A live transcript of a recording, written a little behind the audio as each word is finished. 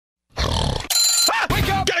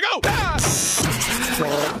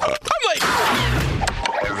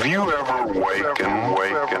you ever wake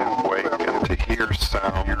and to hear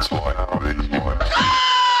sounds like these?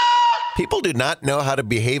 People do not know how to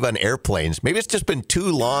behave on airplanes. Maybe it's just been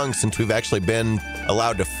too long since we've actually been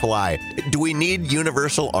allowed to fly. Do we need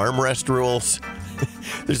universal armrest rules?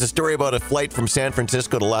 There's a story about a flight from San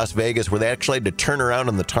Francisco to Las Vegas where they actually had to turn around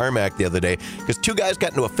on the tarmac the other day because two guys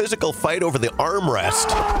got into a physical fight over the armrest.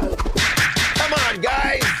 Come on,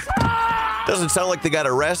 guys! Doesn't sound like they got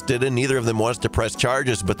arrested, and neither of them wants to press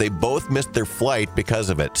charges, but they both missed their flight because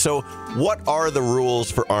of it. So what are the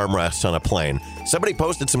rules for armrests on a plane? Somebody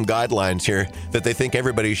posted some guidelines here that they think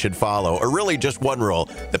everybody should follow, or really just one rule.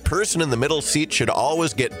 The person in the middle seat should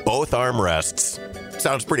always get both armrests.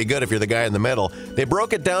 Sounds pretty good if you're the guy in the middle. They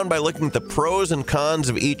broke it down by looking at the pros and cons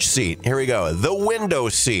of each seat. Here we go. The window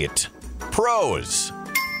seat. Pros.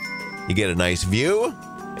 You get a nice view,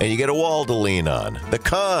 and you get a wall to lean on. The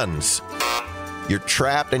cons. You're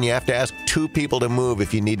trapped and you have to ask two people to move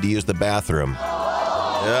if you need to use the bathroom.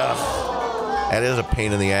 Ugh. That is a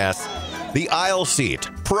pain in the ass. The aisle seat.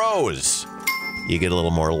 Pros. You get a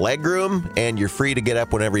little more legroom and you're free to get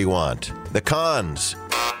up whenever you want. The cons.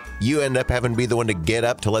 You end up having to be the one to get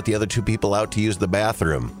up to let the other two people out to use the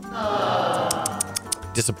bathroom.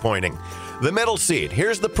 Disappointing. The middle seat.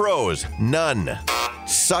 Here's the pros. None.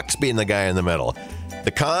 Sucks being the guy in the middle.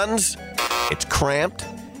 The cons. It's cramped.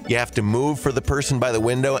 You have to move for the person by the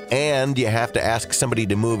window, and you have to ask somebody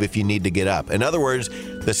to move if you need to get up. In other words,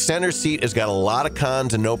 the center seat has got a lot of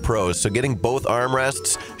cons and no pros, so getting both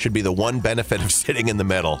armrests should be the one benefit of sitting in the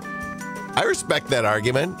middle. I respect that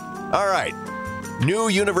argument. All right. New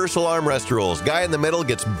universal armrest rules. Guy in the middle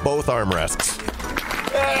gets both armrests.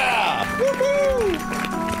 Yeah! Woohoo!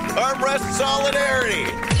 Armrest solidarity!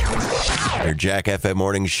 Your Jack FM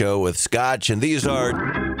Morning Show with Scotch, and these are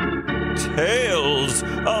Tales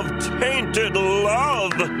of Tainted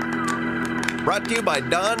Love. Brought to you by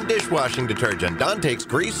Dawn Dishwashing Detergent. Dawn takes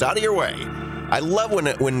grease out of your way. I love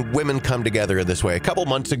when women come together this way. A couple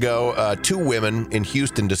months ago, two women in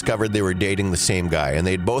Houston discovered they were dating the same guy, and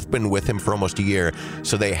they'd both been with him for almost a year,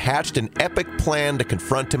 so they hatched an epic plan to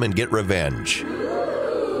confront him and get revenge.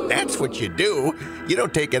 That's what you do. You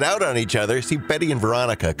don't take it out on each other. See, Betty and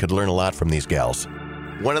Veronica could learn a lot from these gals.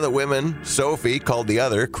 One of the women, Sophie, called the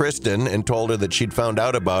other, Kristen, and told her that she'd found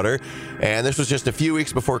out about her. And this was just a few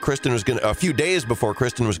days before Kristen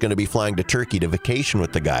was going to be flying to Turkey to vacation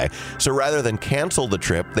with the guy. So rather than cancel the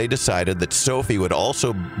trip, they decided that Sophie would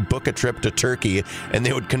also book a trip to Turkey, and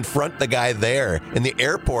they would confront the guy there in the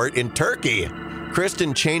airport in Turkey.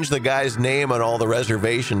 Kristen changed the guy's name on all the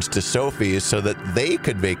reservations to Sophie's so that they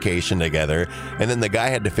could vacation together, and then the guy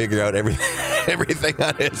had to figure out everything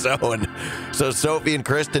on his own. So Sophie and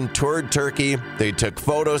Kristen toured Turkey, they took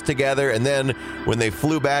photos together, and then when they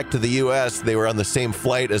flew back to the U.S., they were on the same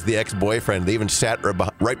flight as the ex-boyfriend. They even sat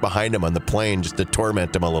right behind him on the plane just to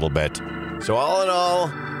torment him a little bit. So all in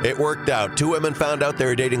all, it worked out. Two women found out they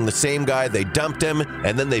were dating the same guy, they dumped him,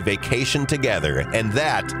 and then they vacationed together. And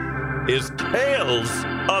that is Tales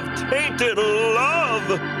of Tainted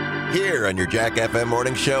Love here on your Jack FM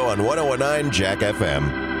Morning Show on 101.9 Jack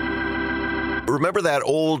FM. Remember that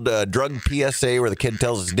old drug PSA where the kid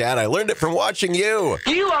tells his dad, I learned it from watching you.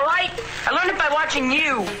 You, all right? I learned it by watching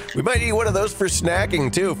you. We might need one of those for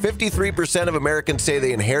snacking, too. 53% of Americans say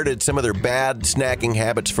they inherited some of their bad snacking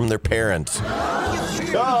habits from their parents.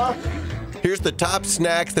 Here's the top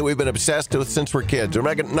snacks that we've been obsessed with since we're kids. We're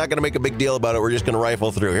not going to make a big deal about it. We're just going to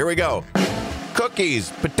rifle through. Here we go. Cookies,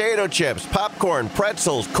 potato chips, popcorn,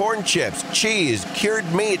 pretzels, corn chips, cheese,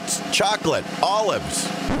 cured meats, chocolate,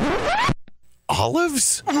 olives.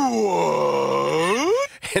 Olives? What?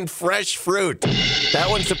 And fresh fruit. That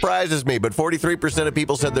one surprises me, but 43% of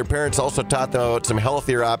people said their parents also taught them about some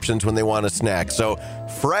healthier options when they want a snack. So,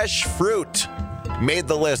 fresh fruit made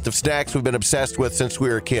the list of snacks we've been obsessed with since we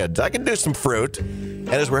were kids. I can do some fruit. And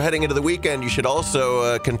as we're heading into the weekend, you should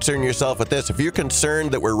also concern yourself with this. If you're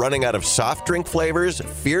concerned that we're running out of soft drink flavors,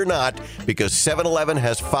 fear not, because 7-Eleven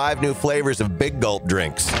has 5 new flavors of Big Gulp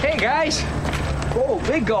drinks. Hey, guys. Oh,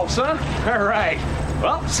 Big Gulps, huh? All right.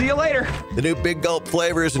 Well, see you later. The new Big Gulp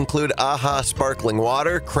flavors include AHA Sparkling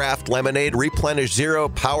Water, Kraft Lemonade, Replenish Zero,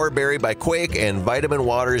 Power Berry by Quake, and Vitamin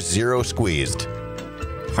Water Zero Squeezed.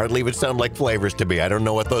 Hardly even sound like flavors to me. I don't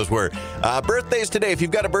know what those were. Birthdays today. If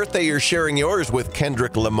you've got a birthday, you're sharing yours with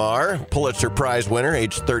Kendrick Lamar, Pulitzer Prize winner,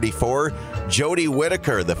 age 34. Jodie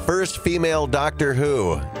Whittaker, the first female Doctor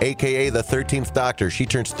Who, a.k.a. the 13th Doctor. She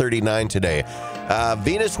turns 39 today.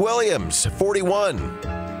 Venus Williams,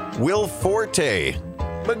 41. Will Forte,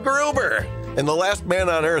 MacGruber, and the last man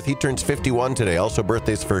on Earth, he turns 51 today. Also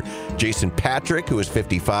birthdays for Jason Patrick, who is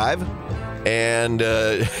 55. And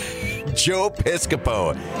Joe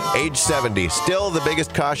Piscopo, age 70. Still the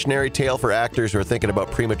biggest cautionary tale for actors who are thinking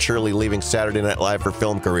about prematurely leaving Saturday Night Live for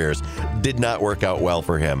film careers. Did not work out well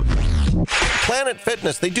for him. Planet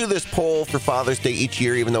Fitness, they do this poll for Father's Day each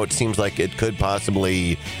year, even though it seems like it could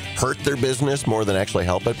possibly hurt their business more than actually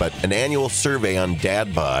help it. But an annual survey on dad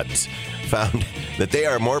bods found that they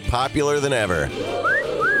are more popular than ever.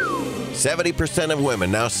 70% of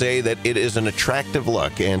women now say that it is an attractive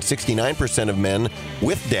look, and 69% of men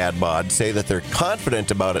with dad bod say that they're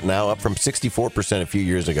confident about it now, up from 64% a few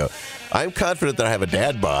years ago. I'm confident that I have a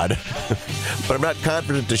dad bod, but I'm not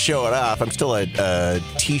confident to show it off. I'm still a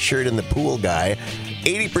t-shirt in the pool guy.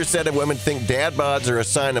 80% of women think dad bods are a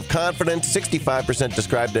sign of confidence. 65%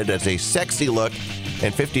 described it as a sexy look,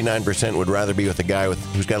 and 59% would rather be with a guy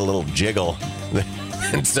who's got a little jiggle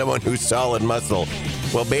than someone who's solid muscle.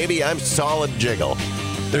 Well, baby, I'm solid jiggle.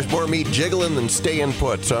 There's more me jiggling than staying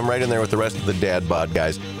put, so I'm right in there with the rest of the dad bod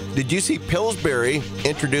guys. Did you see Pillsbury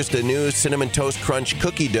introduced a new Cinnamon Toast Crunch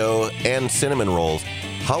cookie dough and cinnamon rolls?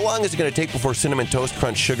 How long is it going to take before Cinnamon Toast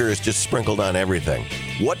Crunch sugar is just sprinkled on everything?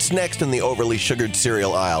 What's next in the overly sugared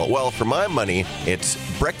cereal aisle? Well, for my money, it's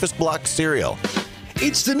Breakfast Block cereal.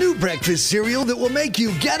 It's the new breakfast cereal that will make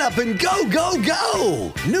you get up and go, go,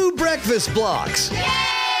 go! New Breakfast Blocks.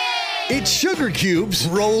 It's sugar cubes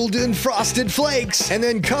rolled in frosted flakes and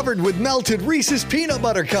then covered with melted Reese's peanut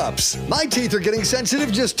butter cups. My teeth are getting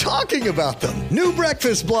sensitive just talking about them. New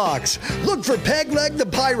Breakfast Blocks. Look for Peg Leg the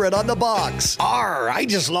Pirate on the box. Arr, I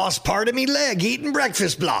just lost part of me leg eating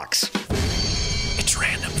Breakfast Blocks. It's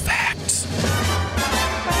random facts.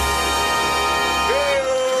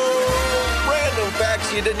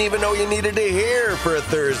 Facts you didn't even know you needed to hear for a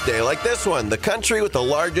Thursday, like this one. The country with the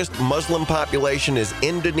largest Muslim population is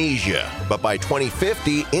Indonesia, but by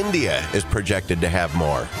 2050, India is projected to have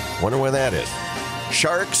more. Wonder where that is.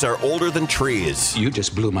 Sharks are older than trees. You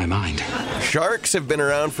just blew my mind. Sharks have been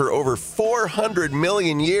around for over 400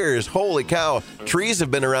 million years. Holy cow. Trees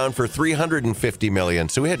have been around for 350 million.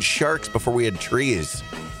 So we had sharks before we had trees.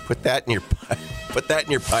 Put that in your pipe. Put that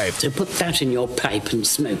in your pipe. So put that in your pipe and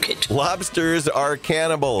smoke it. Lobsters are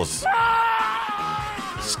cannibals.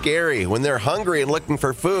 Scary. When they're hungry and looking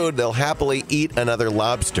for food, they'll happily eat another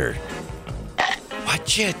lobster.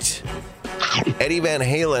 Watch it. Eddie Van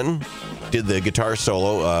Halen did the guitar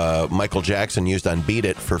solo Michael Jackson used on Beat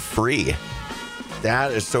It for free.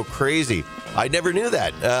 That is so crazy. I never knew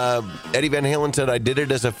that. Eddie Van Halen said, I did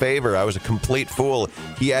it as a favor. I was a complete fool.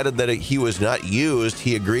 He added that he was not used.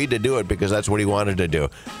 He agreed to do it because that's what he wanted to do.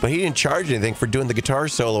 But he didn't charge anything for doing the guitar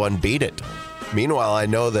solo on Beat It. Meanwhile, I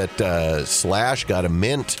know that Slash got a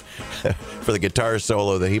mint for the guitar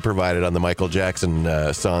solo that he provided on the Michael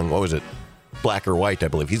Jackson song. What was it? Black or White, I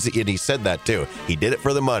believe. And he said that, too. He did it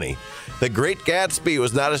for the money. The Great Gatsby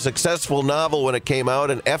was not a successful novel when it came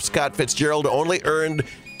out, and F. Scott Fitzgerald only earned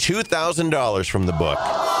 $2,000 from the book.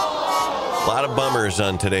 A lot of bummers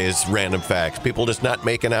on today's Random Facts. People just not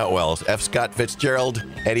making out well. F. Scott Fitzgerald,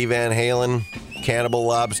 Eddie Van Halen, cannibal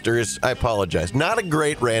lobsters. I apologize. Not a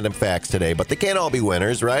great Random Facts today, but they can't all be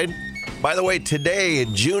winners, right? By the way, today,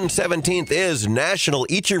 June 17th, is National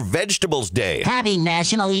Eat Your Vegetables Day. Happy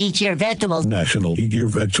National Eat Your Vegetables. National Eat Your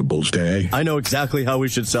Vegetables Day. I know exactly how we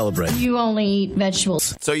should celebrate. You only eat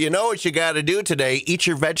vegetables. So you know what you got to do today. Eat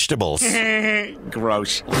your vegetables.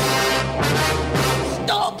 Gross.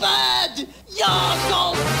 Stupid! You're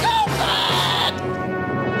so stupid!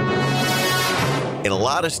 In a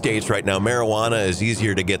lot of states right now, marijuana is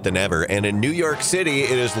easier to get than ever. And in New York City,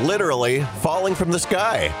 it is literally falling from the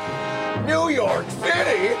sky. New York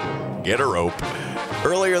City? Get a rope.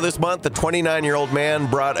 Earlier this month, a 29-year-old man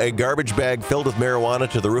brought a garbage bag filled with marijuana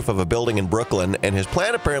to the roof of a building in Brooklyn, and his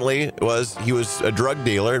plan apparently was he was a drug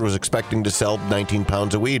dealer and was expecting to sell 19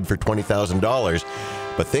 pounds of weed for $20,000.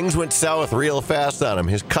 But things went south real fast on him.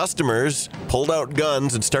 His customers pulled out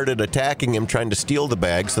guns and started attacking him, trying to steal the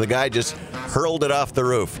bag, so the guy just hurled it off the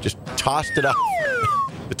roof, just tossed it off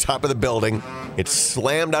the top of the building. It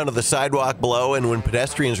slammed onto the sidewalk below, and when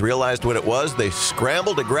pedestrians realized what it was, they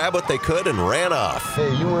scrambled to grab what they could and ran off.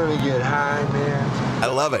 Hey, you want to get high, man? I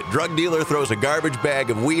love it. Drug dealer throws a garbage bag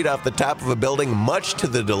of weed off the top of a building, much to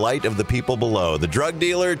the delight of the people below. The drug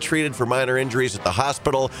dealer treated for minor injuries at the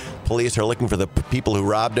hospital. Police are looking for the people who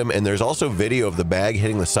robbed him, and there's also video of the bag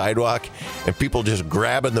hitting the sidewalk and people just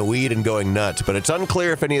grabbing the weed and going nuts. But it's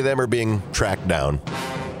unclear if any of them are being tracked down.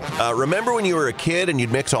 Remember when you were a kid and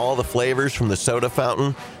you'd mix all the flavors from the soda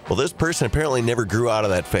fountain? Well, this person apparently never grew out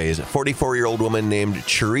of that phase. A 44-year-old woman named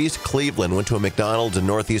Charisse Cleveland went to a McDonald's in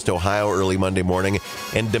Northeast Ohio early Monday morning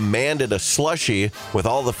and demanded a slushie with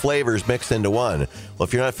all the flavors mixed into one. Well,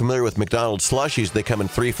 if you're not familiar with McDonald's slushies, they come in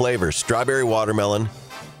 3 flavors: strawberry watermelon,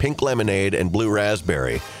 pink lemonade and blue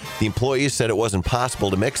raspberry. The employees said it wasn't possible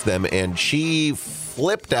to mix them, and she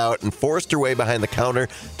flipped out and forced her way behind the counter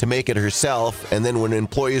to make it herself. And then when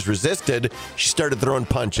employees resisted, she started throwing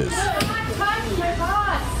punches. Get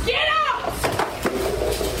out!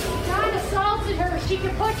 John assaulted her. She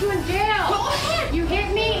could put you in jail. Go ahead. You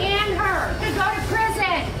hit me and her. You go to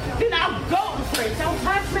prison. Then I'll go to prison. Don't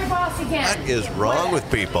touch my boss again. What is wrong with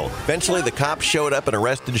people? Eventually, the cops showed up and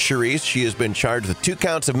arrested Charisse. She has been charged with 2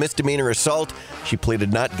 counts of misdemeanor assault. She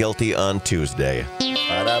pleaded not guilty on Tuesday.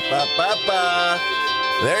 Ba-da-ba-ba-ba.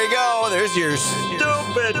 There you go. There's your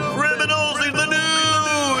stupid criminals in the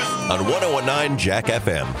news on 101.9 Jack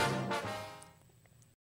FM.